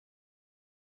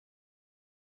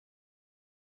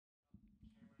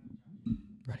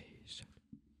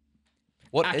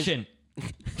What Action.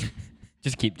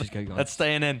 Just keep going. That's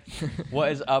staying in.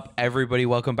 What is up, everybody?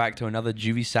 Welcome back to another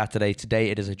Juvie Saturday. Today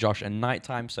it is a Josh and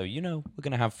nighttime, so we're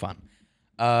gonna have fun.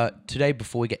 Today,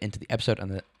 before we get into the episode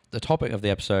and the topic of the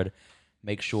episode,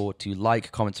 make sure to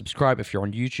like, comment, subscribe if you're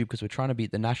on YouTube, because we're trying to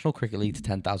beat the National Cricket League to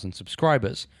 10,000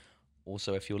 subscribers.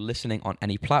 Also, if you're listening on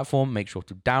any platform, make sure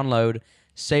to download,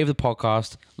 save the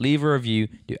podcast, leave a review,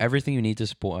 do everything you need to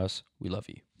support us. We love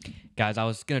you. Guys, I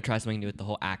was gonna try something new with the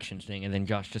whole action thing, and then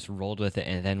Josh just rolled with it,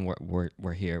 and then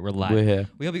we're here. We're live. We're here.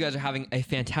 We hope you guys are having a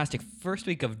fantastic first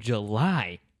week of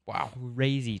July. Wow.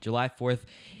 Crazy. July 4th.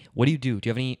 What do you do? Do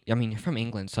you have any? I mean, you're from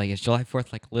England, so is July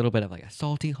 4th like a little bit of like a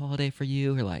salty holiday for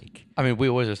you, or like? I mean, we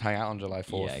always just hang out on July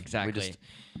 4th. Yeah, exactly. We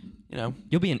just,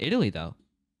 You'll be in Italy though.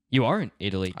 You are in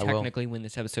Italy I will. technically when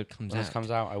this episode comes when out. this comes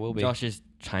out, I will be. Josh is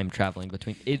time traveling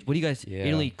between. What do you guys? Yeah.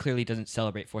 Italy clearly doesn't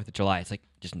celebrate 4th of July. It's like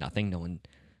just nothing. No one.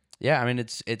 Yeah, I mean,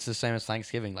 it's the same as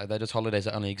Thanksgiving. Like, they're just holidays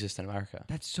that only exist in America.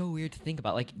 That's so weird to think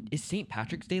about. Like, is St.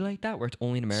 Patrick's Day like that, where it's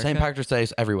only in America? St. Patrick's Day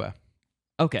is everywhere.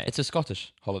 Okay, It's a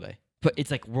Scottish holiday. but it's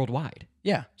like worldwide.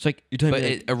 Yeah, So like you're telling but me.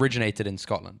 Like, it originated in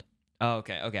Scotland. oh,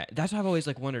 okay. That's what I've always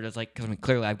like wondered. It's like because I mean,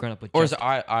 clearly I've grown up with. Or is just, it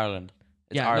Ireland?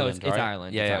 It's Yeah, no, Ireland, it's right?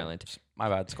 Ireland. Yeah, It's yeah. Ireland. My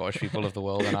bad, Scottish people of the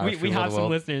world and Irish we people have of the some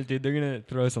world. listeners, dude. They're gonna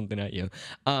throw something at you.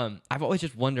 I've always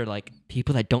just wondered, like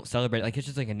people that don't celebrate, like it's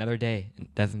just like another day.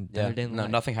 Another day in No,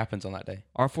 life. nothing happens on that day.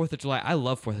 Our 4th of July, I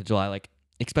love 4th of July. Like,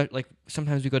 expect like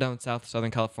sometimes we go down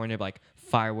Southern California, like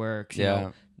fireworks, you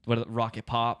know, rocket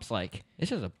pops. Like, it's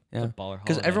just a baller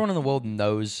Because holiday. everyone in the world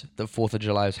knows that 4th of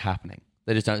July is happening.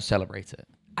 They just don't celebrate it.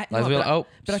 I Like, know, they'll be but, like, oh,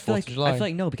 but I it's feel 4th like of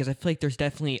July. no, because I feel like there's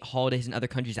definitely holidays in other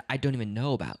countries that I don't even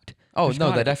know about. Oh, There's no,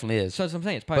 gotta there be. definitely is. So that's what I'm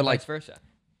saying. It's probably But, like, vice versa.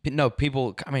 No,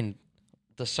 people, I mean,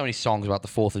 there's so many songs about the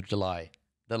 4th of July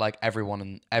that, like, everyone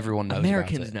knows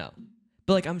Americans about it. know.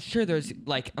 But like I'm sure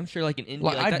like in India.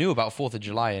 Like, I that- knew about 4th of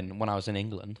July when I was in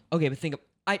England. Okay, but think of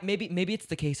maybe it's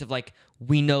the case of like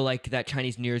we know like that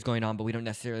Chinese New Year is going on, but we don't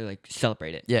necessarily like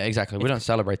celebrate it. Yeah, exactly. We don't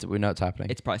celebrate it. We know it's happening.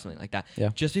 It's probably something like that. Yeah.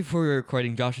 Just before we were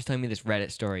recording, Josh was telling me this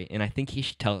Reddit story, and I think he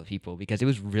should tell it to people because it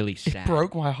was really sad. It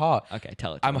broke my heart. Okay,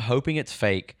 tell it. To I'm me. hoping it's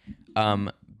fake.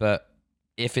 But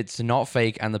if it's not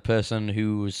fake and the person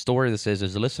whose story this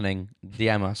is listening,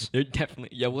 DM us. They're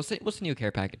definitely. Yeah, we'll send you a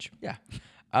care package. Yeah.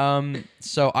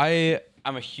 So I'm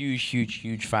a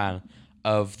huge fan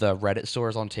of the Reddit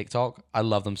stories on TikTok. I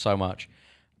love them so much.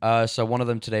 So one of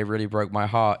them today really broke my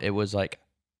heart. It was like,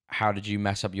 how did you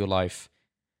mess up your life?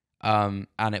 And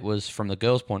it was from the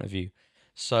girl's point of view.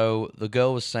 So the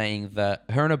girl was saying that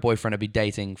her and her boyfriend had been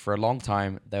dating for a long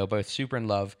time. They were both super in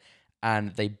love,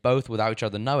 and they both, without each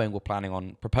other knowing, were planning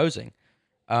on proposing.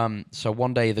 So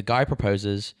one day the guy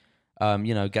proposes,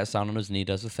 gets down on his knee,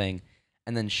 does the thing,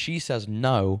 and then she says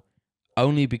no,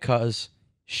 only because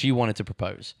she wanted to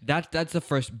propose. That's the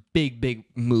first big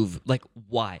move. Like,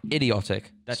 why?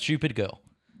 Idiotic. That stupid girl.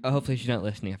 Hopefully she's not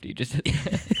listening after you just said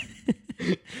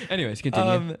that. Anyways,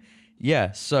 continue.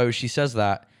 Yeah, so she says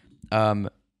that.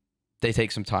 They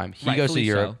take some time. He goes to Rightfully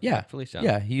Europe. so. Yeah. Rightfully so.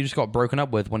 Yeah, he just got broken up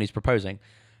with when he's proposing.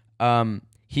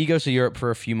 He goes to Europe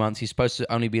for a few months. He's supposed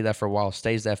to only be there for a while,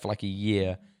 stays there for like a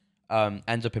year,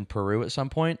 ends up in Peru at some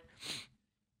point.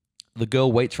 The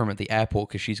girl waits for him at the airport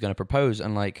because she's going to propose,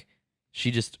 and like she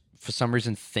just, for some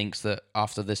reason, thinks that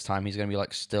after this time he's going to be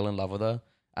like still in love with her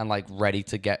and like ready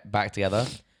to get back together.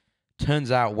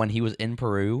 Turns out when he was in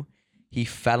Peru, he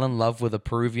fell in love with a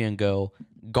Peruvian girl,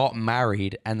 got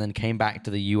married, and then came back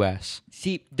to the US.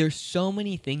 See, there's so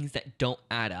many things that don't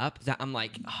add up that I'm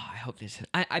like, oh, I hope this.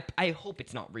 I hope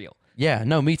it's not real. Yeah,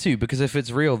 no, me too. Because if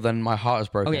it's real, then my heart is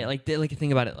broken. Okay, like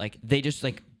think about it. Like they just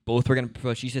like both were gonna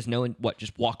propose. She says no and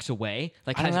just walks away.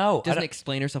 Like I don't know. Doesn't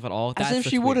explain herself at all. As That's if what's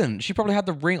she weird. wouldn't. She probably had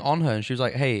the ring on her, and she was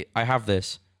like, "Hey, I have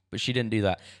this," but she didn't do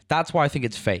that. That's why I think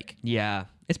it's fake. Yeah,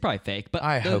 it's probably fake. But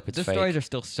I hope it's the fake. stories are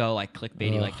still so like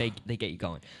clickbaity. Ugh. Like they get you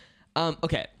going.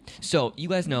 Okay, so you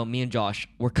guys know me and Josh.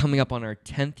 We're coming up on our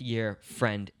 10th year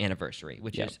friend anniversary,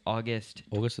 which Yep. is August.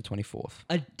 August the 24th.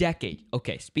 A decade.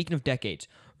 Okay, speaking of decades,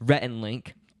 Rhett and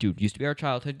Link, dude, used to be our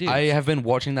childhood dudes. I have been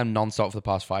watching them nonstop for the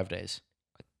past 5 days.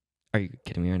 Are you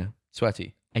kidding me right now?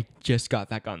 Sweaty. I just got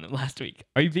back on them last week.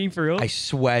 Are you being for real? I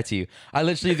swear to you. I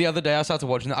literally, the other day, I started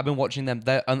watching them. I've been watching them.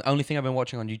 The only thing I've been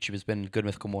watching on YouTube has been Good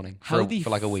Mythical Morning for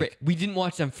like a week. We didn't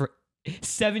watch them for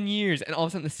 7 years and all of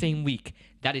a sudden the same week.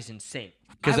 That is insane.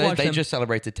 Because I watched they them- just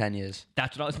celebrated 10 years.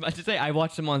 That's what I was about to say. I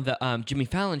watched them on the Jimmy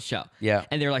Fallon show. Yeah.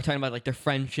 And they were like talking about like their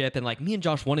friendship and like me and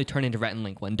Josh want to turn into Rhett and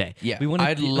Link one day. Yeah. We want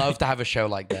I'd love to have a show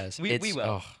like theirs. We will.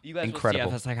 Oh, You guys incredible.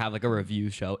 will see us like have like a review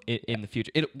show in the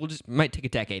future. It will just might take a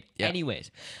decade. Yeah. Anyways,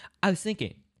 I was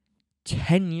thinking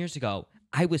 10 years ago,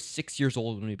 I was 6 years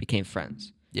old when we became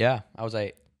friends. Yeah, I was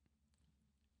 8.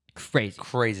 Crazy.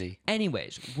 Crazy.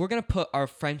 Anyways, we're going to put our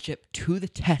friendship to the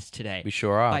test today. We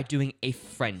sure are. By doing a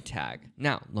friend tag.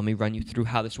 Now, let me run you through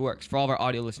how this works. For all of our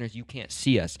audio listeners, you can't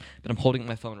see us, but I'm holding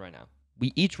my phone right now.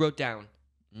 We each wrote down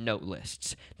note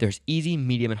lists. There's easy,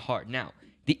 medium, and hard. Now,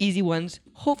 the easy ones,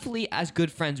 hopefully as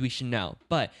good friends we should know,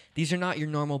 but these are not your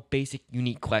normal basic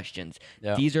unique questions.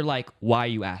 Yeah. These are like, why are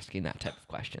you asking that type of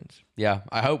questions? Yeah,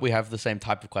 I hope we have the same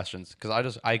type of questions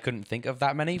because I couldn't think of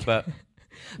that many, but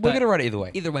we're gonna write it either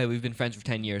way. Either way, we've been friends for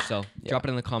 10 years, so drop it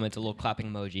in the comments, a little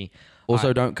clapping emoji.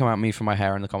 Also, don't come at me for my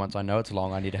hair in the comments. I know it's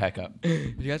long. I need a haircut.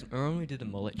 You guys remember when we did the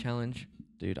mullet challenge?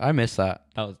 Dude, I miss that.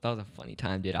 That was a funny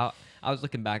time, dude. I was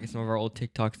looking back at some of our old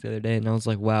TikToks the other day, and I was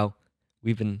like, wow,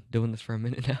 we've been doing this for a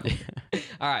minute now.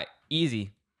 All right,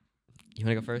 easy. You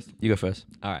want to go first? You go first.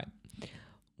 All right.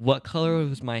 What color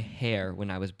was my hair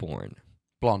when I was born?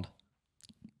 Blonde.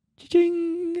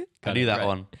 Cha-ching! I knew that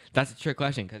one. That's a trick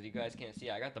question because you guys can't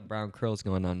see. I got the brown curls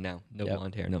going on now. No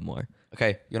blonde hair, no more.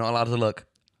 Okay, you're not allowed to look.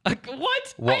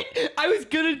 What? What? I was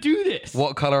going to do this.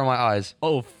 What color are my eyes?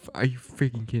 Oh, are you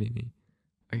freaking kidding me?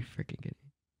 Are you freaking kidding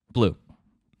me? Blue.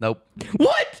 Nope.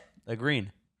 What? They're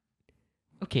green.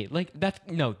 Okay, like that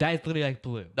is literally like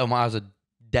blue. No, my eyes are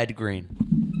dead green.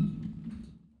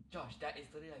 Josh, that is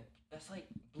literally that's like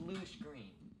bluish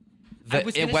green.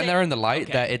 When they're in the light,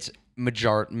 okay. that it's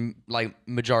majority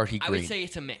green. I would say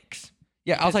it's a mix.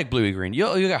 Yeah, I'll take bluey green.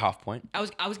 You'll get half point. I was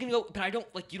gonna go, but I don't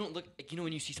like. You don't look like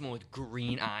when you see someone with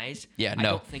green eyes. Yeah, I no,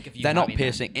 don't think of you. they're not having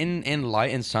piercing. In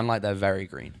light and sunlight, they're very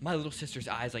green. that. My little sister's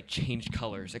eyes like change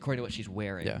colors according to what she's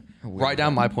wearing. Yeah. Her weird Write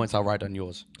down hair. my points. I'll write down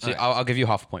yours. So Alright. I'll give you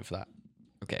half a point for that.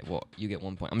 Okay, well you get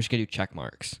 1 point. I'm just gonna do check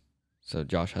marks. So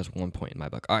Josh has 1 point in my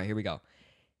book. All right, here we go.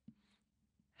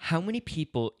 How many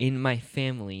people in my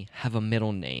family have a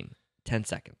middle name? 10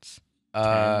 seconds.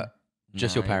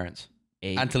 Just your 9, parents.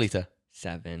 8, And Talita.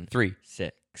 7, 3.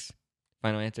 6.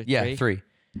 Final answer? Yeah, 3. 3.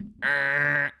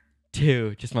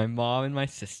 2. Just my mom and my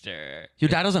sister. Your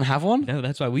dad doesn't have one? No,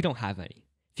 that's why we don't have any.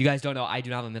 If you guys don't know, I do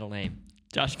not have a middle name.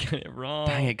 Josh got it wrong.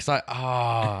 Dang it, because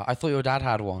I thought your dad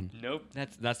had one. Nope.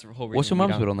 That's the whole reason. What's your we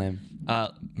mom's don't- middle name?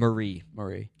 Marie.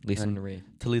 Marie. Lisa And Marie.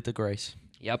 Talita Grace.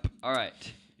 Yep. All right.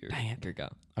 Dang it. Here we go.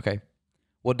 Okay.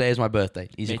 What day is my birthday?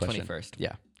 Easy May question. 21st.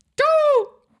 Yeah.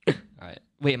 All right.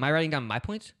 Wait, am I writing down my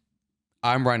points?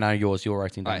 I'm right now yours. You're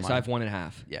writing All down right, so mine. I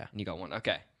have 1.5. Yeah. And you got 1.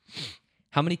 Okay.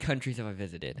 How many countries have I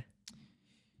visited?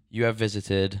 You have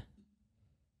visited.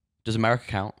 Does America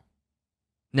count?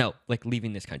 No, like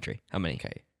leaving this country. How many?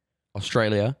 Okay.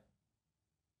 Australia.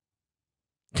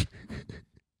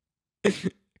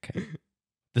 Okay.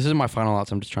 This is my final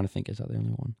answer. I'm just trying to think. Is that the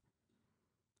only one?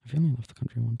 I've only left the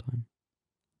country one time.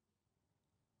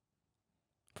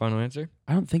 Final answer?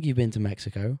 I don't think you've been to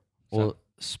Mexico or So-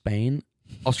 Spain.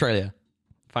 Australia.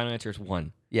 Final answer is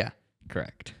 1. Yeah.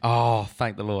 Correct. Oh,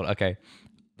 thank the Lord. Okay.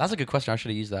 That's a good question. I should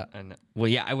have used that. And well,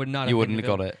 yeah, I would not. You have wouldn't been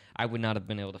have got able- it. I would not have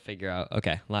been able to figure out.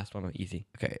 Okay, last one, easy.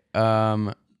 Okay.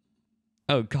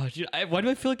 Oh gosh, dude, why do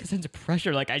I feel like a sense of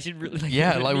pressure? Like I should really. Like,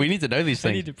 Yeah, like we need to know these I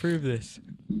things. need to prove this.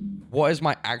 What is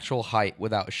my actual height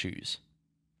without shoes?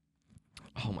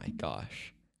 Oh my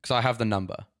gosh. Because I have the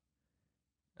number.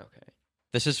 Okay.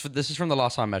 This is from the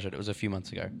last time I measured. It was a few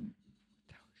months ago.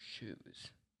 Shoes.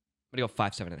 I'm gonna go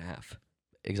 5, 7.5.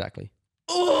 Exactly.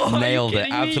 Oh, Nailed it.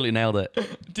 Absolutely nailed it.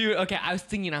 Dude, okay, I was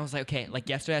thinking, I was like, okay, like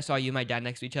yesterday I saw you and my dad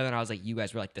next to each other, and I was like, you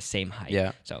guys were like the same height.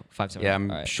 Yeah. So 5, 7. Yeah,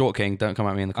 I'm All right. short king. Don't come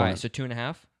at me in the All right, comments. so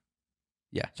 2.5.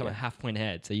 Yeah. So I'm yeah. a half point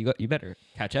ahead. So you better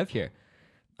catch up here.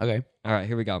 Okay. All right,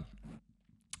 here we go.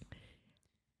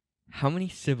 How many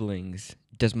siblings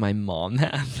does my mom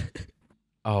have?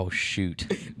 Oh shoot.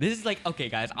 This is like, okay,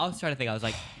 guys, I was trying to think. I was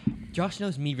like, Josh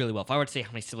knows me really well. If I were to say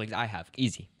how many siblings I have,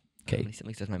 easy. How Okay. many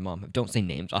siblings does my mom have? Don't say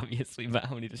names, obviously, but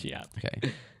how many does she have?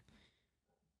 Okay.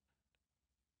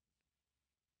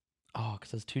 Oh,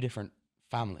 because there's 2 different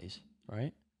families,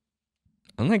 right?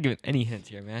 I'm not giving any hints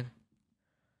here, man.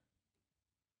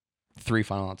 3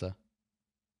 final answer.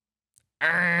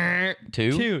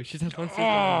 2? 2. She has one sister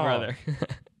and one brother.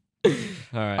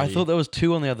 All right. I thought there was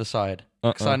 2 on the other side.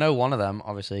 Because I know one of them,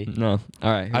 obviously. No.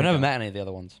 All right. here I've we never go. met any of the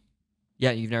other ones.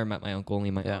 Yeah, you've never met my uncle,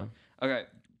 only my Yeah. aunt. Okay.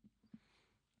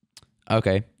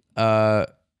 Okay.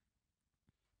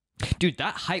 Dude,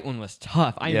 that height one was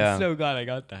tough. I Yeah. am so glad I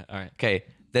got that. All right. Okay.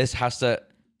 This has to.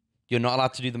 You're not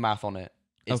allowed to do the math on it.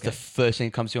 It's Okay. the first thing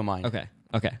that comes to your mind. Okay.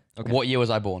 Okay. Okay. What year was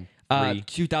I born? 3,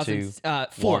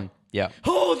 2004. 1. Yeah.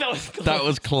 Oh, that was close. That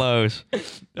was close.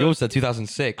 You also said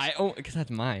 2006. because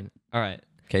that's mine. All right.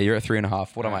 Okay, you're at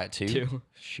 3.5. What am I Alright, at? 2? 2.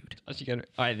 Shoot. All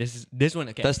right. This one.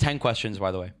 Okay. There's 10 questions,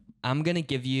 by the way. I'm gonna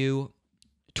give you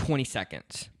 20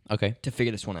 seconds Okay. to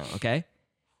figure this one out. Okay.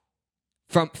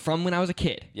 From when I was a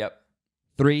kid. Yep.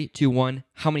 3, 2, 1.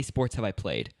 How many sports have I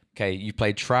played? Okay, you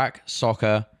played track,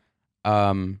 soccer,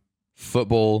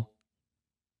 football.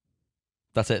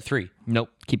 That's it. 3. Nope.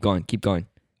 Keep going. Keep going.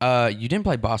 You didn't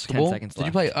play basketball. 10 seconds Did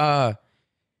you left. play?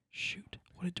 Shoot.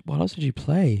 What else did you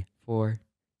play? 4,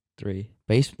 3.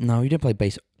 Base? No, you didn't play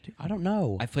base. Dude, I don't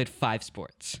know. I've played 5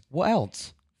 sports. What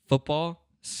else? Football,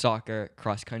 soccer,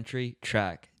 cross country,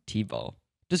 track, t-ball.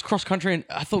 Does cross country? And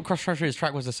I thought cross country and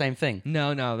track was the same thing.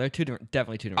 No, they're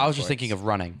definitely two different. I was just sports. thinking of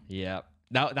running. Yeah,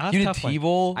 that was You a did tough one.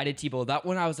 t-ball. I did t-ball. That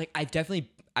one I was like,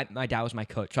 my dad was my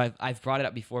coach. So I've brought it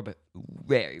up before, but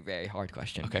very, very hard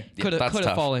question. Okay, yeah, could that's have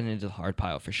tough. fallen into the hard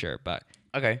pile for sure. But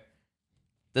Okay.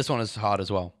 This one is hard as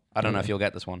well. I don't know Okay. if you'll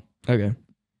get this one. okay,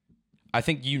 I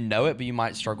think you know it, but you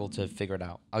might struggle to figure it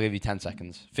out. I'll give you 10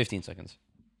 seconds, 15 seconds.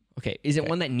 okay. Is it Okay.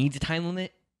 one that needs a time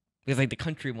limit? Because like the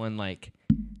country one, like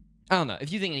I don't know.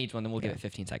 If you think it needs one, then we'll give Yeah. it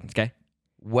 15 seconds. Okay.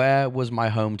 Where was my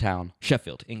hometown?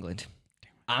 Sheffield, England.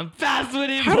 I'm fast with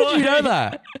it. How did you know boy.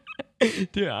 that?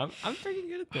 Dude, I'm freaking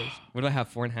good at this. What do I have?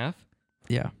 4.5.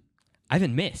 Yeah. I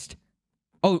haven't missed.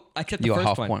 Oh, except the You got first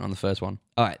half one. point on the first one.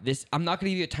 All right, I'm not gonna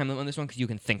give you a time limit on this one because you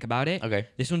can think about it. Okay.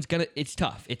 This one's it's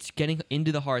tough. It's getting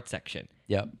into the hard section.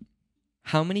 Yep.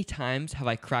 How many times have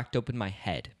I cracked open my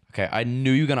head? Okay, I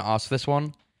knew you were going to ask this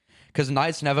one. Because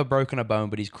Knight's never broken a bone,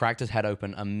 but he's cracked his head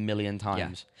open a million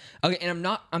times. Okay, and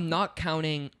I'm not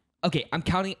counting. Okay, I'm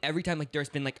counting every time like there's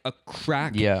been like a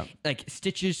crack. Yeah. Like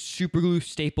stitches, super glue,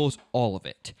 staples, all of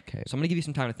it. Okay. So I'm gonna give you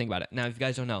some time to think about it. Now, if you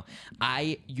guys don't know,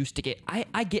 I used to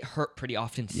I get hurt pretty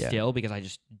often Yeah. still because I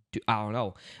don't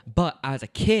know. But as a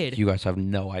kid, You guys have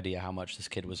no idea how much this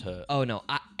kid was hurt. oh no,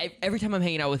 every time I'm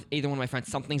hanging out with either one of my friends,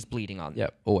 something's bleeding on.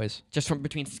 Yep, always. Just from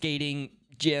between skating,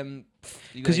 gym.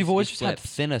 Because you've always these just had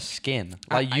flips. thinner skin.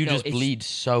 I- Like, I you know, just it's- bleed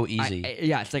so easy.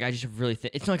 Yeah, it's like I just have really thin.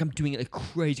 It's not like I'm doing it like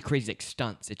crazy like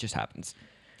stunts. It just happens.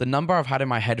 The number I've had in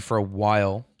my head for a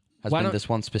while has Why been don't- this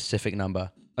one specific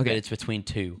number. Okay. But it's between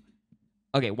 2.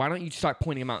 Okay, why don't you start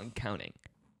pointing them out and counting?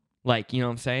 Like, you know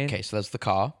what I'm saying? Okay, so that's the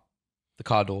car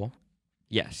door.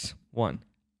 Yes. 1.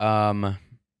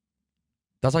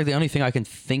 That's like the only thing I can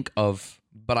think of,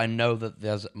 but I know that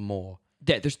there's more.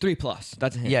 There's 3 plus.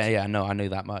 That's a hint. Yeah, no, I knew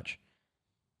that much.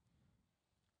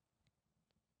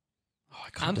 Oh, I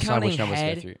can't I'm decide which counting numbers to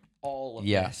head. go through. All of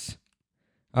Yeah. this.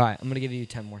 All right, I'm gonna give you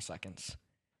 10 more seconds,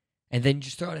 and then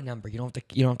just throw out a number. You don't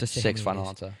have to say how 6 many it final is.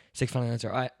 answer. 6 final answer.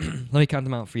 All right, let me count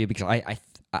them out for you because I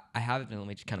have it. But let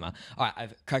me just count them out. All right,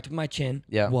 I've cracked up my chin.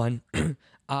 Yeah. 1.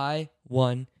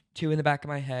 1. 2 in the back of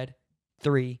my head.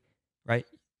 3. Right?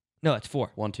 No, it's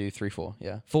 4. 1, 2, 3, 4.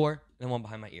 Yeah. 4. Then 1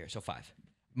 behind my ear. So 5.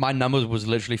 My number was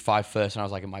literally 5 first, and I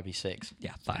was like, it might be 6.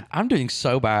 Yeah, 5. I'm doing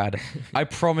so bad. I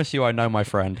promise you, I know my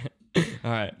friend. All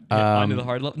right. On to the Um,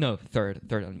 hard level. No, third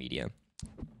on medium.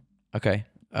 Okay.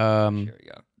 Here we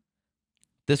go.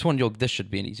 This one, this should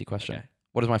be an easy question. Okay.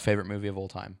 What is my favorite movie of all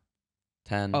time?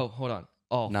 10, Oh, hold on.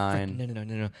 Oh, frick. 9.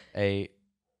 No. 8,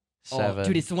 Oh, 7,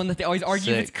 dude, it's the one that they always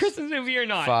argue if it's 6, Christmas movie or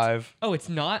not. 5. Oh, it's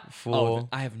not? 4. Oh,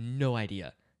 I have no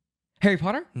idea. Harry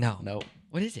Potter? No. No.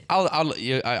 What is it? I'll let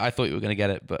you. I thought you were gonna get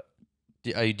it, but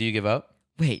do you give up?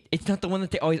 Wait, it's not the one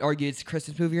that they always argue it's a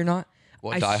Christmas movie or not?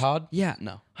 What, I Die s- Hard? Yeah.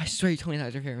 No. I swear you told me that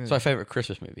was your favorite movie. It's my favorite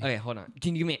Christmas movie. Okay, hold on.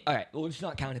 Can you give me... All right, well, it's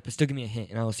not count it, but still give me a hint,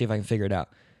 and I'll see if I can figure it out.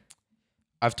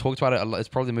 I've talked about it a lot. It's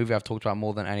probably the movie I've talked about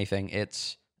more than anything.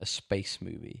 It's a space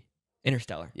movie.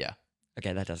 Interstellar. Yeah.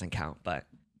 Okay, that doesn't count, but...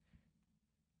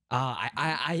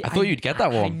 I thought you'd get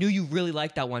that I one. knew you really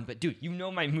liked that one, but dude, you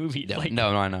know my movie. Yeah. Like,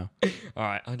 No, I know. all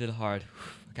right, under the hard.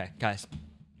 Okay, guys.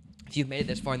 If you've made it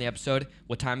this far in the episode,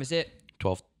 what time is it?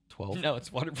 12. No,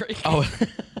 it's water break. Oh.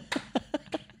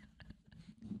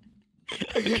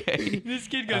 Okay. This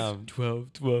kid goes Um,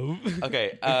 12.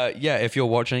 Okay. Yeah. If you're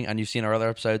watching and you've seen our other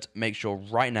episodes, make sure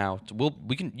right now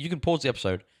you can pause the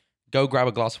episode, go grab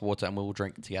a glass of water, and we'll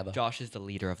drink together. Josh is the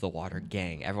leader of the water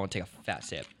gang. Everyone take a fat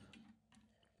sip.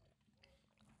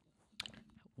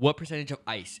 What percentage of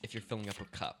ice, if you're filling up a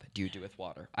cup, do you do with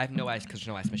water? I have no ice because there's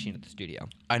no ice machine at the studio.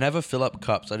 I never fill up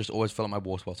cups. I just always fill up my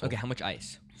water bottle. Okay, how much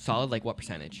ice? Solid, like what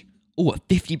percentage? Oh, a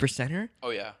 50%er?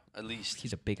 Oh yeah, at least.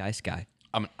 He's a big ice guy.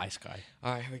 I'm an ice guy.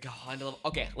 All right, here we go. On to level.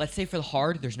 Okay, let's say for the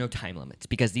hard, there's no time limits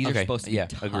because these are Okay, supposed to be yeah,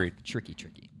 tough. agreed. Tricky.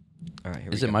 All right, here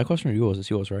we Is go. it my question or yours? It's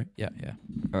yours, right? Yeah.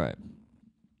 All right.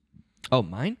 Oh,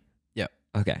 mine? Yeah.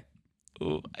 Okay.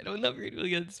 Oh, I don't know if you're really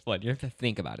good at this one. You have to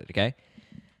think about it, okay?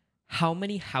 How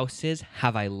many houses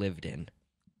have I lived in?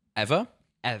 Ever?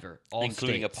 Ever. All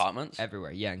Including states. apartments?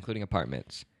 Everywhere. Yeah, including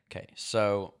apartments. Okay,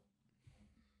 so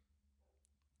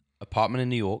apartment in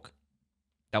New York.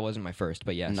 That wasn't my first,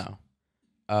 but yes. No.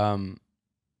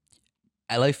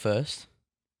 LA first.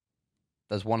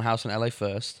 There's one house in LA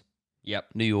first. Yep.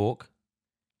 New York,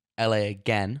 LA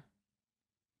again.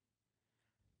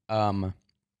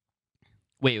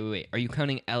 Wait. Are you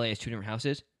counting LA as 2 different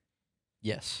houses?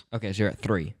 Yes, Okay, so you're at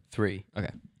 3. 3. Okay.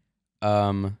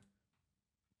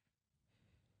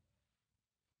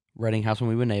 Reading house when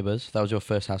we were neighbors. That was your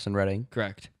first house in Reading.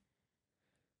 Correct.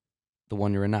 The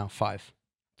one you're in now, 5.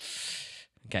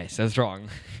 Okay, so that's wrong.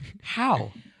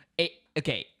 How?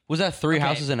 Okay. Was there 3 Okay.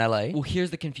 houses in LA? Well,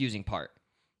 here's the confusing part.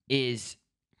 Is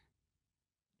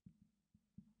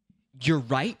you're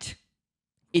right.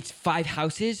 It's 5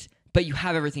 houses, but you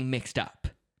have everything mixed up.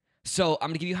 So I'm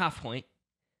gonna give you a half point.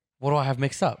 What do I have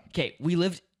mixed up? Okay, we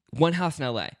lived 1 house in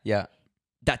LA. Yeah.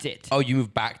 That's it. Oh, you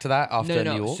moved back to that after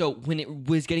no. New York? So when it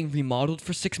was getting remodeled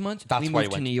for 6 months, That's we why you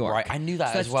moved to went New York. Right, I knew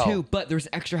that So as that's well. 2, but there's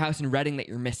an extra house in Reading that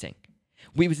you're missing.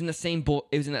 We was in the same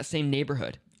it was in that same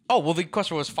neighborhood. Oh, well, the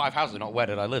question was 5 houses, not where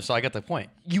did I live, so I get the point.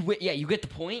 You get the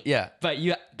point. Yeah. But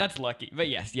that's lucky. But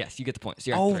yes, you get the point.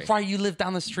 So you're Oh, at 3. right, you live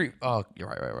down the street. Oh, you're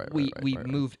right. We right.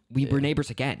 moved. We were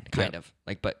neighbors again, kind Yeah. of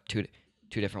like, but two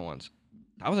different ones.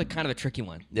 That was kind of a tricky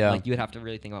one. Yeah. Like you would have to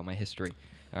really think about my history.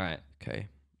 All right. Okay.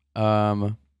 I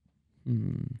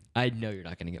know you're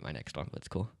not gonna get my next one, but it's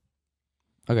cool.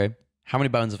 Okay. How many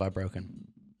bones have I broken?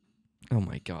 Oh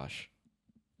my gosh.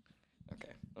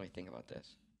 Okay, let me think about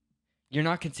this. You're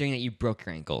not considering that you broke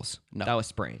your ankles. No. That was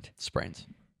sprained. Sprains.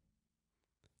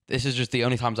 This is just the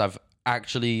only times I've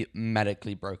actually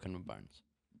medically broken bones.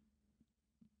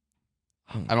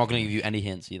 Oh I'm not going to give you any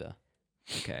hints either.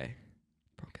 Okay.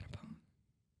 Broken a bone.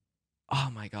 Oh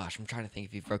my gosh, I'm trying to think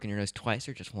if you've broken your nose twice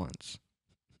or just once.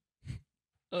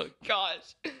 Oh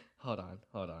gosh. Hold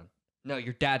on. No,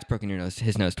 your dad's broken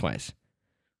his nose twice.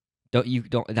 That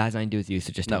has nothing to do with you,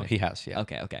 so just No, tell me. he has, yeah.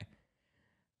 Okay.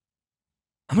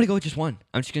 I'm gonna go with just one.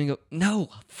 I'm just gonna go. No,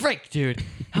 frick, dude.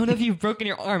 I don't know if you've broken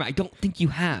your arm. I don't think you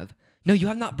have. No, you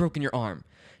have not broken your arm.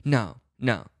 No.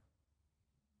 I'm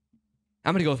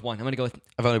gonna go with one.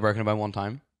 I've only broken a bone one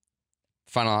time.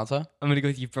 Final answer? I'm gonna go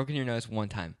with you've broken your nose one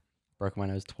time. Broken my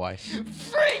nose twice.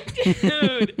 Frick,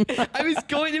 dude. I was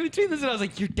going in between this and I was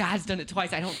like, your dad's done it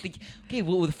twice. I don't think. Okay,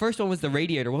 well, the first one was the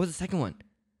radiator. What was the second one?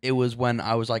 It was when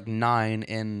I was like 9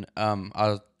 in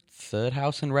our third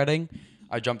house in Reading.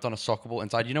 I jumped on a soccer ball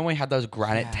inside. You know when we had those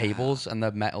granite tables and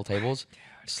the metal tables?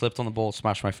 Slipped on the ball,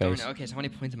 smashed my Oh, face. no. Okay, so how many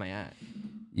points am I at?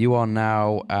 You are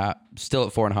now still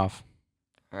at 4.5.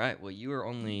 All right, well, you are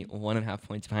only 1.5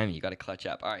 points behind me. You got to clutch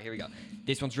up. All right, here we go.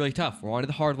 This one's really tough. We're on to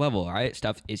the hard level, all right?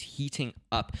 Stuff is heating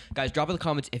up. Guys, drop in the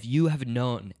comments if you have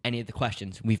known any of the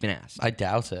questions we've been asked. I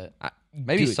doubt it.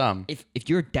 Maybe Dude, some. If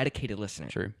you're a dedicated listener.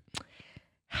 True.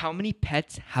 How many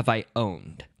pets have I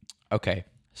owned? Okay,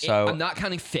 so I'm not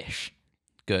counting fish,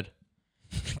 good.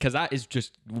 because that is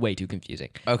just way too confusing.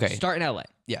 Okay. Start in LA.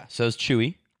 Yeah, so it's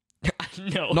Chewy.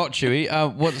 No. Not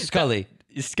Chewy. What's Scully?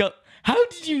 How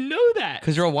did you know that?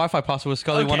 Because your Wi-Fi password was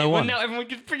Scully Okay, 101. well now everyone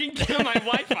can freaking get on my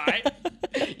Wi-Fi.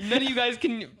 None of you guys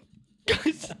can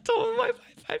stole my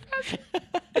Wi-Fi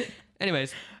password.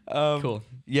 Anyways, cool.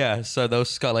 Yeah, so that was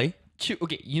Scully.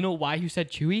 Okay, you know why you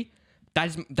said Chewy?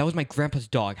 That was my grandpa's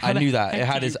dog. How I the knew that. heck It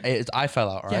had did his eye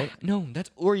fell out, Yeah, right? no, that's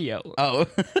Oreo. Oh.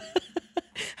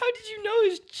 How did you know it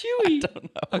was Chewy? I don't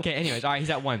know. Okay, anyways, all right, he's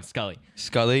at 1, Scully.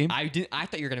 Scully. I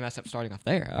thought you were gonna mess up starting off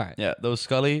there. All right. Yeah, there was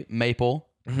Scully, Maple,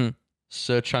 Mm-hmm.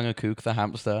 Sir Chungakook, the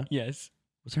hamster. Yes.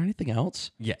 Was there anything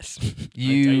else? Yes.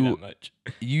 You- I tell you that much.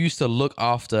 You used to look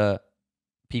after No,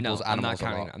 people's I'm not animals a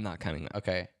counting. lot. I'm not counting that.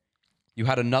 Okay. You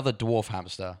had another dwarf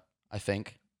hamster, I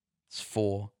think. It's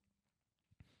 4. What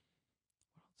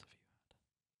else have you had?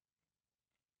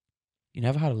 You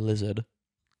never had a lizard. You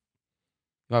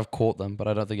might have caught them, but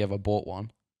I don't think you ever bought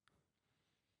one.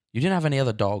 You didn't have any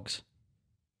other dogs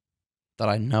that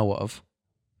I know of.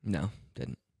 No,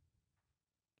 didn't.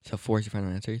 So 4 is your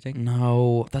final answer, you think?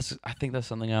 No, I think there's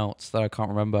something else that I can't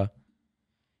remember.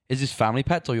 Is this family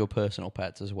pets or your personal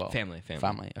pets as well? Family.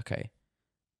 Family, okay.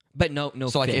 But no.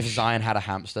 So like if fish. Zion had a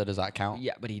hamster, does that count?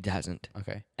 Yeah, but he hasn't.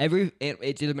 Okay.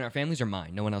 It's either been our families or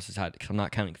mine. No one else has had it because I'm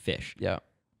not counting fish. Yeah.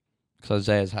 Because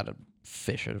Isaiah's had a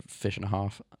fish and a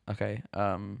half. Okay.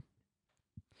 I'm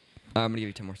gonna give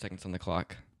you 10 more seconds on the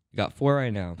clock. You got 4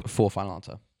 right now. 4 final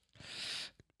answer.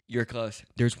 You're close.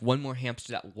 There's one more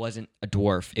hamster that wasn't a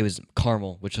dwarf. It was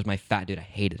Carmel, which was my fat dude. I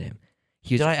hated him.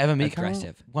 He was Did I ever meet Carmel?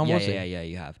 aggressive. When yeah, was he? Yeah,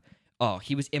 you have. Oh,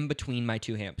 he was in between my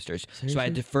 2 hamsters. So I Seriously?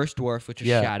 had the first dwarf, which was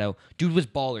Yeah. Shadow. Dude was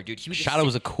baller, dude. He would just Shadow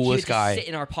was the coolest he would just guy. sit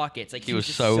in our pockets. Like he, He was was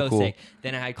just so cool. sick.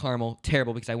 Then I had Carmel,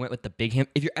 terrible because I went with the big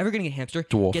If you're ever gonna get a hamster,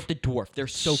 Dwarf. get the dwarf. They're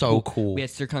so So cool. cool. We had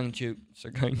Sir Kungchuk.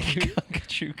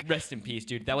 Rest in peace,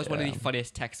 dude. That was one of the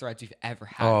funniest text threads we've ever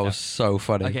had. Oh, it Now- was so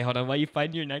funny. Okay, hold on. While you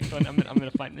find your next one, I'm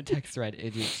gonna find the text thread.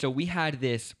 Dude. So we had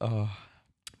this Oh,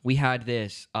 we had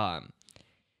this,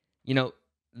 you know,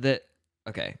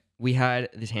 we had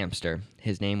this hamster.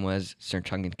 His name was Sir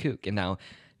Chungan Kook. And now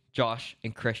Josh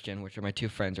and Christian, which are my two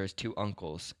friends, are his two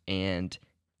uncles. And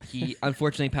he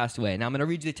unfortunately passed away. Now I'm going to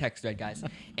read you the text thread, guys.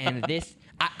 And this,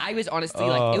 I was honestly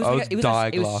like,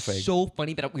 it was so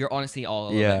funny, but we were honestly all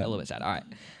a little bit sad. All right.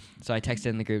 So I texted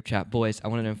in the group chat, boys, I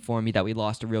wanted to inform you that we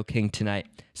lost a real king tonight.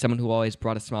 Someone who always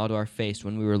brought a smile to our face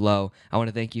when we were low. I want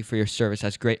to thank you for your service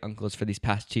as great uncles for these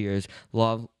past 2 years.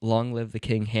 Long live the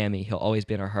king, Hammy. He'll always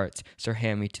be in our hearts. Sir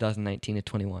Hammy, 2019 to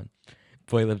 21.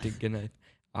 Boy lived in good night.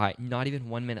 All right, not even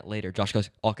 1 minute later, Josh goes,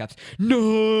 all caps,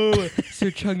 no!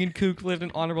 Sir Chungan Kook lived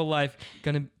an honorable life,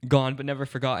 gone but never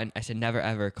forgotten. I said, never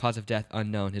ever. Cause of death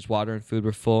unknown. His water and food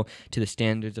were full to the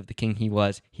standards of the king he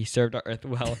was. He served our earth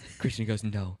well. Christian goes,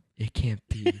 no, it can't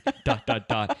be. ...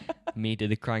 Me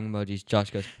did the crying emojis.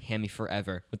 Josh goes, Hammy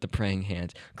forever with the praying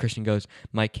hands. Christian goes,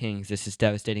 my kings, this is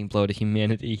devastating blow to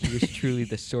humanity. He was truly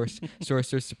the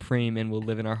sorcerer supreme and will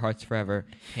live in our hearts forever.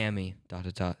 Hammy, ...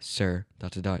 Sir, ...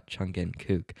 Chungan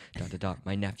Kook, ...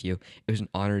 my nephew. It was an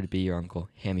honor to be your uncle.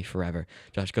 Hammy forever.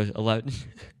 Josh goes, 11.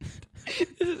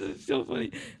 This is so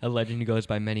funny. A legend who goes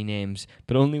by many names,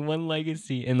 but only one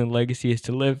legacy, and the legacy is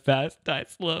to live fast, die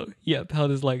slow. He upheld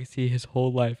his legacy his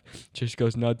whole life. Just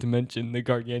goes, not to mention the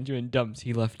gargantuan dumps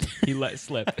he let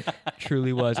slip.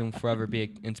 Truly was and will forever be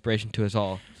an inspiration to us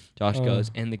all. Josh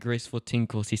goes, and the graceful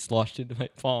tinkles he sloshed into my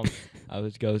palm.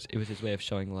 Goes, it was his way of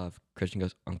showing love. Christian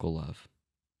goes, Uncle Love.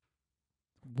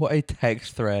 What a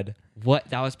text thread. What?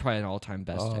 That was probably an all-time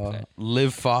best text thread.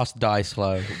 Live fast, die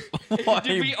slow.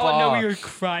 Did we all know we were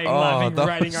crying, laughing,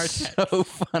 writing our text? So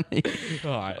funny.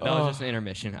 All right, that was just an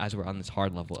intermission as we're on this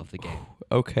hard level of the game.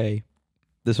 Okay.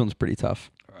 This one's pretty tough.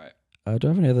 All right. Do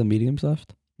I have any other mediums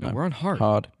left? No, we're on hard.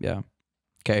 Hard, yeah.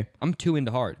 Okay. I'm 2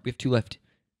 into hard. We have 2 left.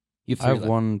 You have 3 I have left.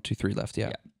 1, 2, 3 left,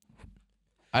 yeah.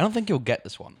 I don't think you'll get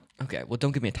this one. Okay, well,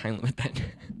 don't give me a time limit then.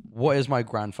 What is my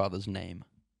grandfather's name?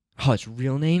 Oh, his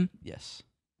real name? Yes.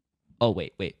 Oh,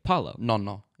 wait. Paulo.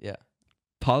 No. Yeah.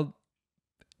 Final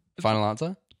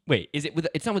answer? Wait, is it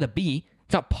it's not with a B.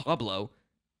 It's not Pablo.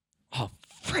 Oh,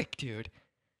 frick, dude.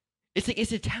 It's an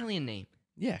Italian name.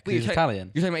 Yeah, Wait, he's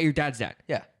Italian. You're talking about your dad's dad.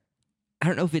 Yeah. I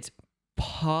don't know if it's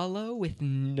Paulo with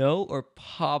no or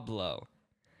Pablo.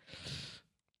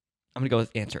 I'm going to go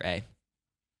with answer A.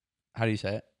 How do you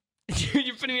say it? Dude,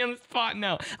 you're putting me on the spot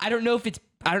now. I don't know if it's,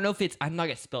 I'm not going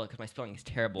to spell it because my spelling is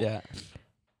terrible. Yeah.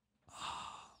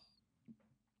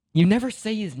 You never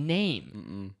say his name.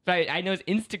 Mm-mm. But I know his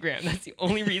Instagram. That's the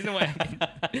only reason why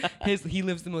he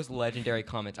lives the most legendary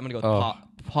comments. I'm going to go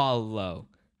with Paulo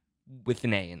with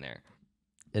an A in there.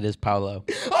 It is Paulo.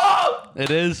 Oh! It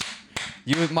is.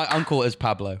 My uncle is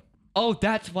Pablo. Oh,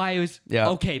 that's why it was. Yeah.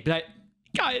 Okay, but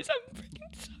guys, I'm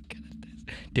freaking so good at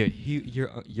this. Dude,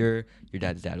 your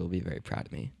dad's dad will be very proud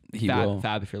of me. He will.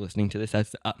 Fab, if you're listening to this,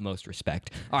 that's the utmost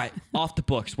respect. All right, off the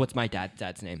books. What's my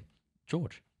dad's name?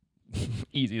 George.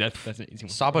 Easy. That's an easy one.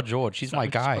 Saba George. He's my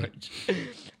guy.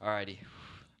 Alrighty,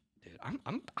 dude.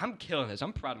 I'm killing this.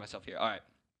 I'm proud of myself here. All right.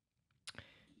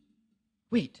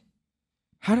 Wait.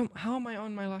 How am I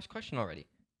on my last question already?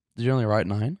 Did you only write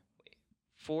 9? Wait,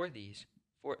 4 of these.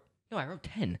 4. No, I wrote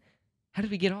 10. How did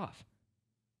we get off?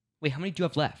 Wait, how many do you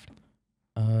have left?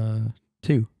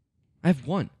 2. I have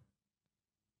 1.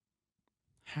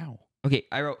 How? Okay,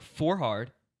 I wrote 4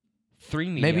 hard, 3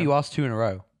 medium. Maybe you asked 2 in a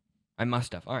row. I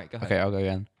must have. All right, go ahead. Okay, I'll go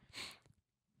again.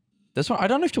 This one, I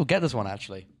don't know if you'll get this one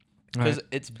actually, because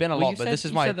it's been a lot. But this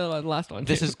is you said the last one.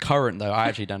 This is current though. I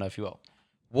actually don't know if you will.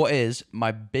 What is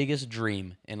my biggest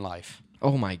dream in life?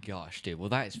 Oh my gosh, dude. Well,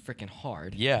 that is freaking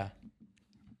hard. Yeah.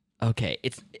 Okay,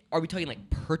 are we talking like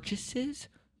purchases?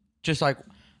 Just like,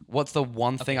 what's the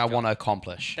one thing I want to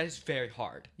accomplish? That is very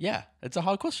hard. Yeah, it's a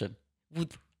hard question.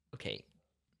 Okay.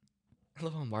 I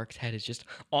love how Mark's head is just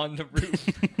on the roof.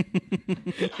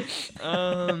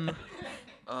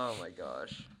 Oh my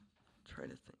gosh. I'm trying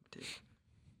to think, dude.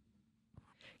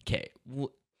 Okay.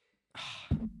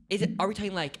 Are we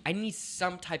talking like I need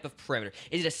some type of parameter?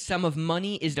 Is it a sum of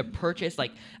money? Is it a purchase?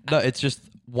 Like no, it's just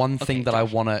one thing that Josh, I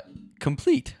want to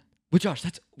complete. Well, Josh,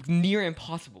 that's near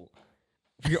impossible.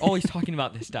 You're always talking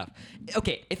about this stuff.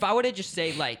 Okay, if I were to just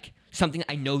say like something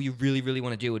I know you really, really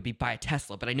want to do, it would be buy a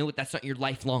Tesla, but I know that's not your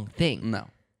lifelong thing. No.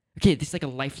 Okay, this is like a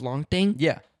lifelong thing?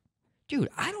 Yeah. Dude,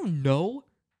 I don't know.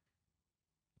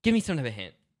 Give me some of a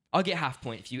hint. I'll get half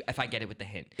point if I get it with the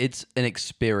hint. It's an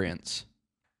experience.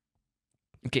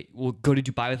 Okay, well, go to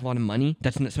Dubai with a lot of money.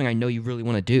 That's not something I know you really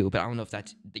want to do, but I don't know if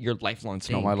that's your lifelong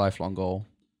thing. It's not my lifelong goal.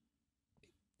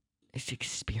 It's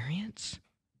experience?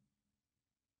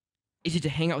 Is it to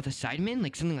hang out with a sideman?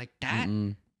 Like something like that?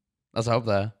 Let's hope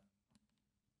there.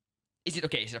 Is it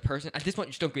okay? Is it a person? At this point,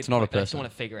 you just don't. It's not a I just person.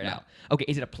 want to figure it No. out. Okay,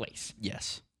 is it a place?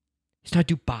 Yes. It's not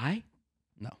Dubai.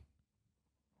 No.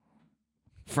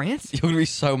 France? You're gonna be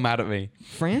so mad at me.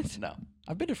 France? No.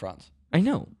 I've been to France. I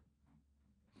know.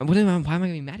 Why am I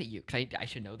gonna be mad at you? Because I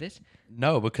should know this.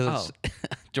 No, because it's,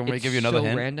 do you want me to give you another so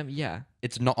hint? random. Yeah.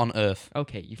 It's not on Earth.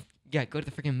 Okay. Yeah. Go to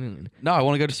the freaking moon. No, I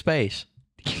want to go to space.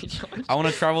 I want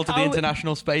to travel to the How-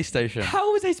 International Space Station.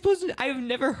 How was I supposed to? I've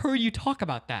never heard you talk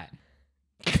about that.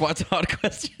 What's a hard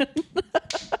question?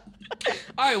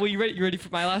 All right. Well, you ready? You ready for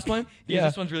my last one? Because Yeah.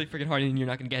 This one's really freaking hard, and you're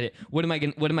not gonna get it. What am I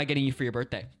getting you for your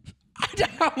birthday?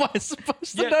 How am I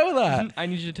supposed to know that? I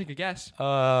need you to take a guess.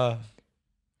 Uh,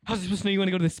 How's I supposed to know you want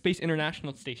to go to the Space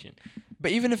International Station?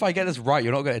 but even if I get this right,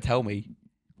 you're not going to tell me.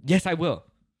 Yes, I will.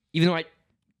 Even though I.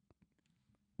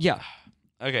 Yeah.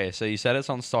 Okay, so you said it's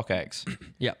on StockX.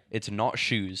 Yeah. It's not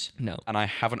shoes, No. and I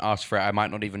haven't asked for it. I might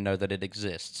not even know that it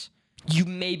exists. You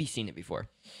maybe seen it before.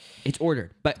 It's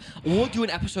ordered, but we'll do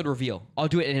an episode reveal. I'll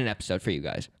do it in an episode for you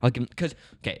guys. I'll give because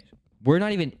okay, we're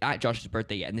not even at Josh's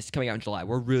birthday yet, and this is coming out in July.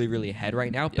 We're really, really ahead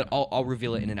right now, but I'll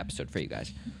reveal it in an episode for you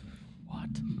guys, What?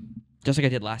 just like I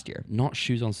did last year. Not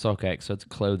shoes on StockX, so it's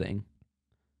clothing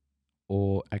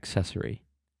or accessory.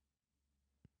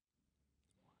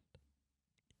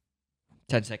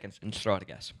 10 seconds and just throw out a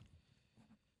guess.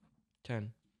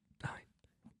 10, 9,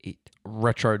 8.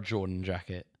 Retro Jordan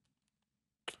jacket.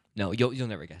 No, you'll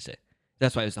never guess it.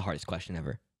 That's why it was the hardest question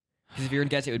ever. Because if you were to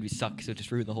guess it, would be suck. So it would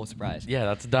just ruin the whole surprise. Yeah,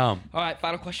 that's dumb. All right,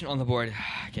 final question on the board.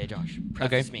 Okay, Josh. Okay.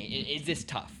 Preface me. Is this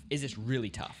tough? Is this really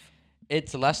tough?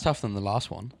 It's less tough than the last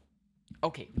one.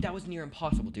 Okay, that was near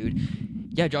impossible, dude.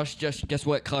 Yeah, Josh, just guess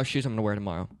what color shoes I'm gonna wear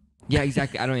tomorrow. Yeah,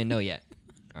 exactly. I don't even know yet.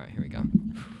 All right, here we go.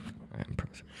 All right, I'm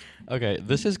perfect. Okay,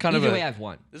 this is kind Either of way, I've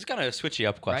won. this is kind of a switchy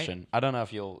up question. I don't know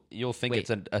if you'll think Wait.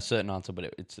 it's a certain answer,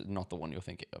 but it's not the one you're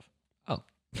thinking of. Oh,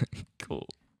 cool.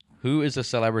 Who is a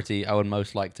celebrity I would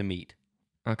most like to meet?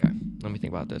 Okay, let me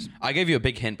think about this. I gave you a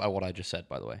big hint by what I just said,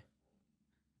 by the way.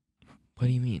 What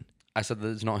do you mean? I said that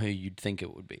it's not who you'd think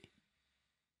it would be.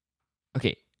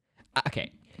 Okay,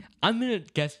 okay. I'm gonna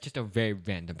guess just a very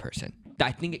random person.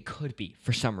 I think it could be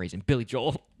for some reason Billy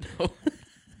Joel.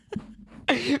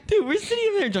 Dude, we're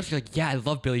sitting there and Josh is like, yeah, I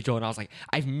love Billy Joel. And I was like,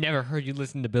 I've never heard you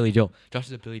listen to Billy Joel. Josh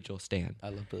is a Billy Joel stan. I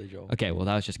love Billy Joel. Okay, well,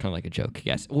 that was just kind of like a joke.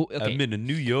 Yes. Well, okay. I'm in a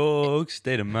New York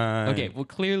state of mind. Okay, well,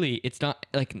 clearly it's not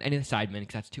like any of the sidemen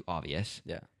because that's too obvious.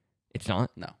 Yeah. It's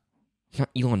not? No. It's not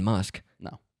Elon Musk.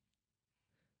 No.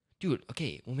 Dude,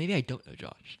 okay, well, maybe I don't know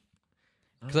Josh.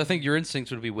 Because I think your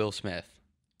instincts would be Will Smith.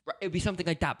 Right, it'd be something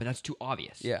like that, but that's too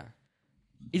obvious. Yeah.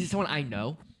 Is it someone I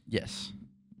know? Yes.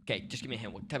 Okay, just give me a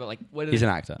hint. What type of, like, what is He's an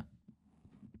actor.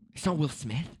 It's not Will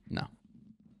Smith? No.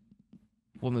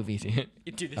 What movie is he in?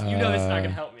 Dude, this, you know this is not going to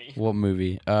help me. What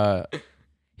movie?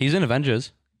 He's in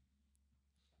Avengers.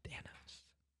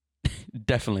 Thanos.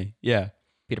 Definitely. Yeah.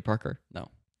 Peter Parker. No.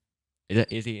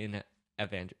 Is he in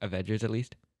Avengers at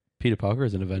least? Peter Parker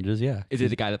is in Avengers. Yeah. Is it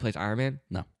the guy that plays Iron Man?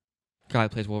 No. Guy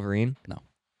that plays Wolverine?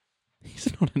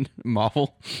 He's not in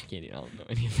Marvel. Can't I don't know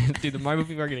any of this. Dude, the Marvel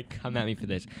people are going to come at me for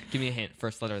this. Give me a hint.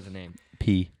 First letter of the name.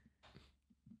 P.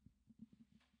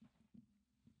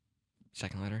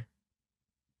 Second letter?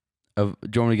 Do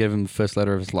you want me to give him the first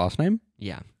letter of his last name?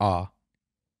 Yeah. R.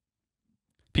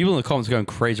 People in the comments are going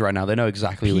crazy right now. They know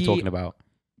exactly who we're P- talking about.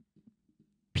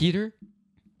 Peter?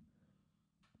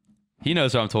 He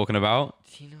knows who I'm talking about.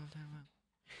 Does he know what I'm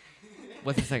talking about?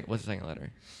 What's the second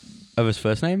letter? Of his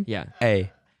first name? Yeah.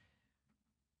 A.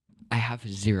 I have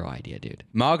zero idea, dude.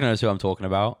 Mark knows who I'm talking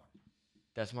about.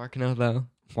 Does Mark know, though?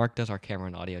 Mark does our camera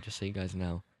and audio, just so you guys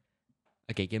know.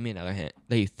 Okay, give me another hint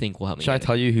that you think will help me. Should I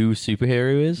tell you who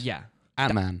superhero is? Yeah.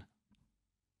 Ant-Man.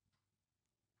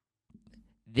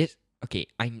 This... Okay,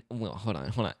 well, hold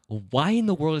on. Why in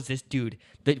the world is this dude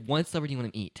that one celebrity you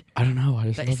want to meet? I don't know. I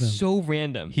just That love him. is so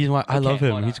random. I love Okay,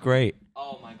 him. hold He's on. great.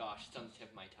 Oh my gosh, it's on the tip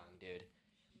of my tongue,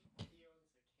 dude.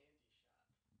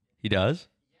 He does?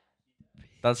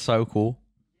 That's so cool.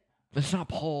 It's not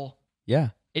Paul. Yeah.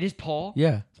 It is Paul?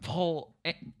 Yeah. It's Paul...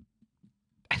 I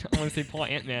don't want to say Paul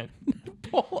Ant-Man.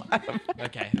 Paul.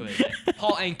 Okay, who is it?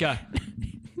 Paul Anka.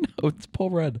 No, it's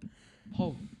Paul Rudd.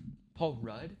 Paul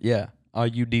Rudd? Yeah.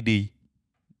 R-U-D-D.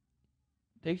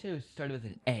 They said it was started with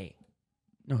an A.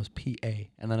 No, it's P-A.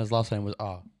 And then his last name was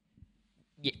R.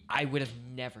 Yeah, I would have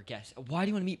never guessed. Why do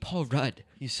you want to meet Paul Rudd?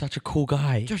 He's such a cool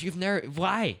guy. Josh, you've never...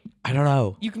 Why? I don't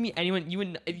know. You can meet anyone. You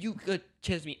would... If you could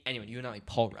chance to meet anyone, you would not meet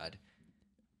Paul Rudd.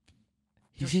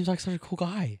 He seems like such a cool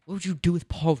guy. What would you do with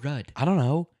Paul Rudd? I don't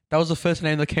know. That was the first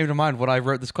name that came to mind when I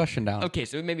wrote this question down. Okay,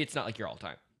 so maybe it's not like your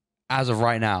all-time. As of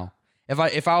right now. If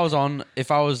I was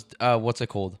what's it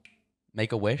called?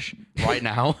 Make a Wish right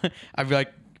now, I'd be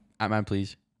like, Ant-Man,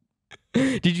 please.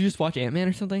 Did you just watch Ant-Man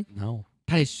or something? No.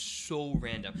 That is so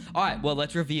random. All right, well,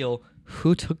 let's reveal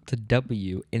who took the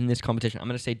W in this competition. I'm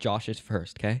going to say Josh's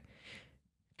first, okay?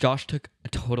 Josh took a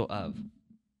total of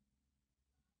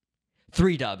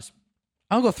 3 dubs.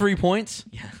 I got 3 points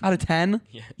Yeah. out of 10.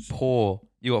 Yes. Poor.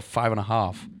 You got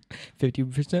 5.5.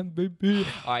 50%, baby.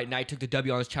 All right, Knight took the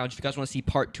W on this challenge. If you guys want to see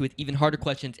part 2 with even harder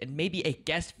questions and maybe a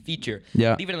guest feature,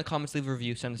 Yeah. leave it in the comments, leave a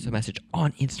review, send us a message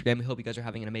on Instagram. We hope you guys are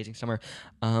having an amazing summer.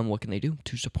 What can they do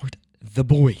to support the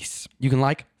boys? You can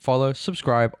like, follow,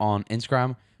 subscribe on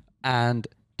Instagram and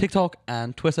TikTok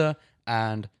and Twitter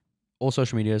and all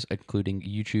social medias, including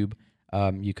YouTube.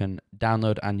 You can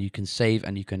download and you can save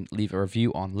and you can leave a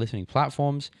review on listening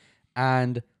platforms.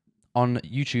 And on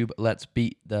YouTube, let's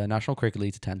beat the National Cricket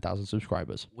League to 10,000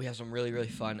 subscribers. We have some really, really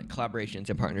fun collaborations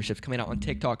and partnerships coming out on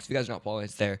TikTok. So if you guys are not following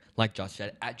us there, like Josh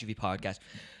said, at Juvie Podcast.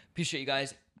 Appreciate you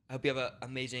guys. I hope you have an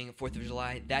amazing 4th of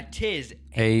July. That is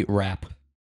A wrap.